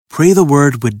Pray the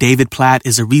Word with David Platt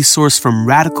is a resource from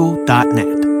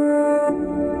radical.net.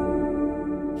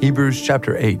 Hebrews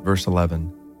chapter 8, verse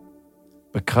 11.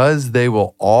 Because they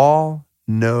will all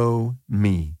know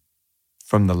me,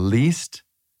 from the least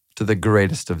to the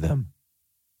greatest of them.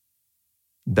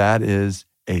 That is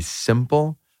a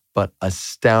simple but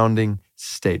astounding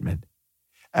statement.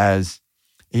 As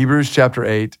Hebrews chapter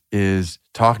 8 is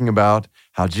talking about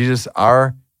how Jesus,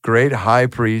 our great high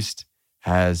priest,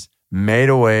 has made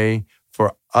a way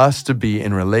for us to be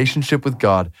in relationship with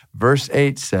God. Verse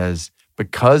 8 says,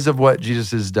 because of what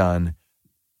Jesus has done,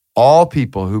 all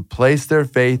people who place their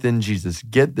faith in Jesus,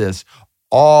 get this,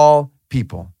 all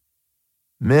people,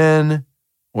 men,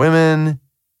 women,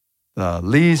 the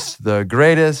least, the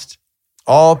greatest,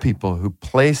 all people who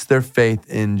place their faith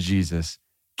in Jesus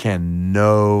can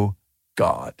know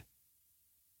God.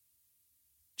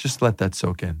 Just let that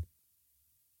soak in.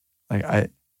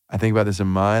 I think about this in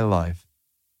my life.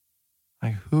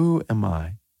 Like, who am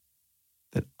I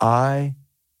that I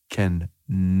can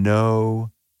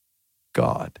know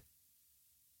God?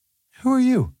 Who are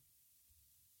you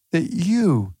that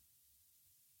you,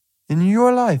 in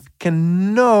your life,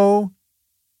 can know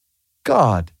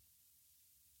God?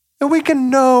 And we can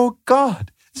know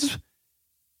God. This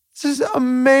is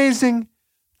amazing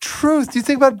truth. You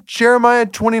think about Jeremiah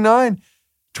 29,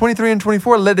 23 and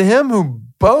 24. Let him who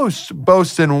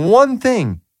boast in one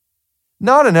thing,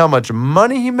 not in how much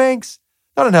money he makes,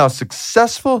 not in how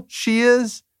successful she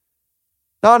is,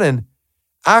 not in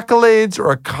accolades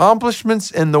or accomplishments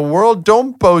in the world.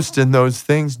 Don't boast in those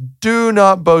things. Do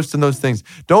not boast in those things.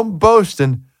 Don't boast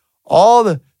in all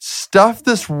the stuff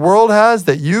this world has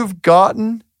that you've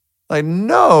gotten. Like,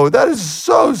 no, that is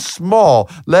so small.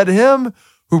 Let him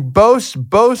who boast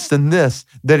in this,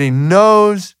 that he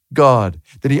knows God,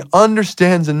 that he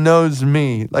understands and knows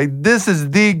me. Like, this is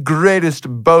the greatest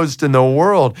boast in the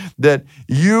world, that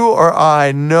you or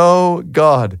I know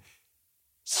God.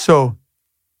 So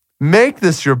make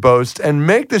this your boast and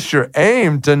make this your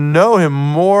aim to know him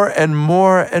more and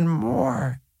more and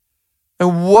more.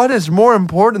 And what is more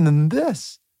important than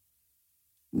this?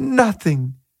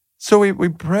 Nothing. So we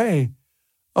pray,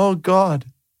 oh God,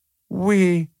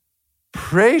 we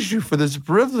praise you for this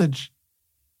privilege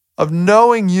of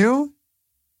knowing you.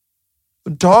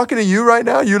 I'm talking to you right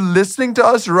now. You're listening to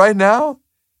us right now.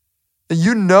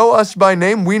 You know us by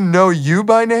name. We know you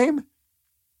by name.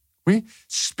 We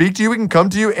speak to you. We can come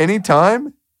to you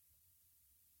anytime.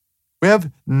 We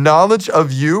have knowledge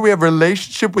of you. We have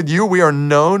relationship with you. We are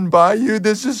known by you.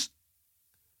 This is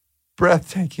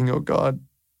breathtaking, oh God.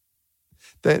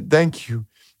 Thank you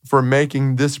for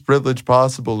making this privilege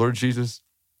possible, Lord Jesus.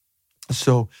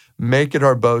 So make it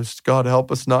our boast. God,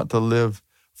 help us not to live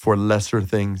for lesser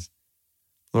things.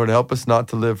 Lord, help us not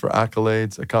to live for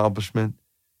accolades, accomplishment,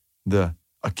 the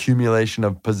accumulation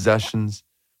of possessions,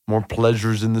 more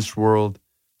pleasures in this world,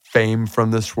 fame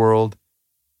from this world.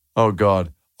 Oh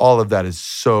God, all of that is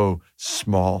so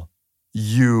small.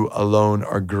 You alone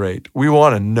are great. We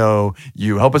want to know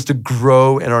you. Help us to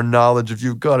grow in our knowledge of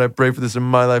you. God, I pray for this in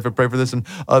my life. I pray for this in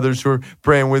others who are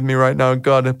praying with me right now.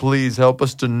 God, please help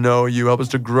us to know you. Help us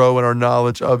to grow in our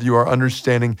knowledge of you, our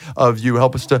understanding of you.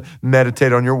 Help us to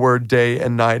meditate on your word day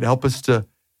and night. Help us to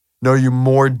know you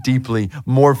more deeply,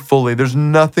 more fully. There's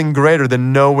nothing greater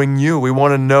than knowing you. We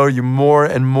want to know you more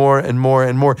and more and more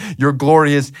and more. Your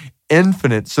glory is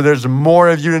infinite, so there's more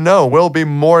of you to know. Will be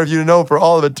more of you to know for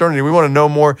all of eternity. We want to know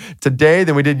more today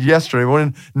than we did yesterday. We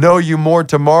want to know you more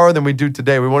tomorrow than we do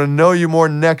today. We want to know you more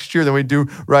next year than we do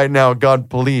right now. God,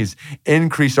 please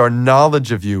increase our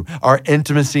knowledge of you, our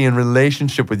intimacy and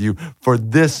relationship with you, for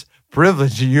this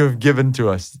privilege you have given to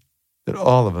us, that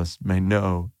all of us may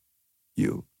know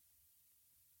you.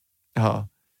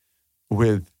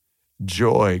 With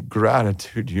joy,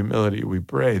 gratitude, humility, we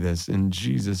pray this in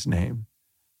Jesus' name.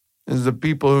 As the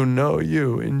people who know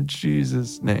you, in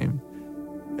Jesus' name,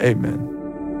 amen.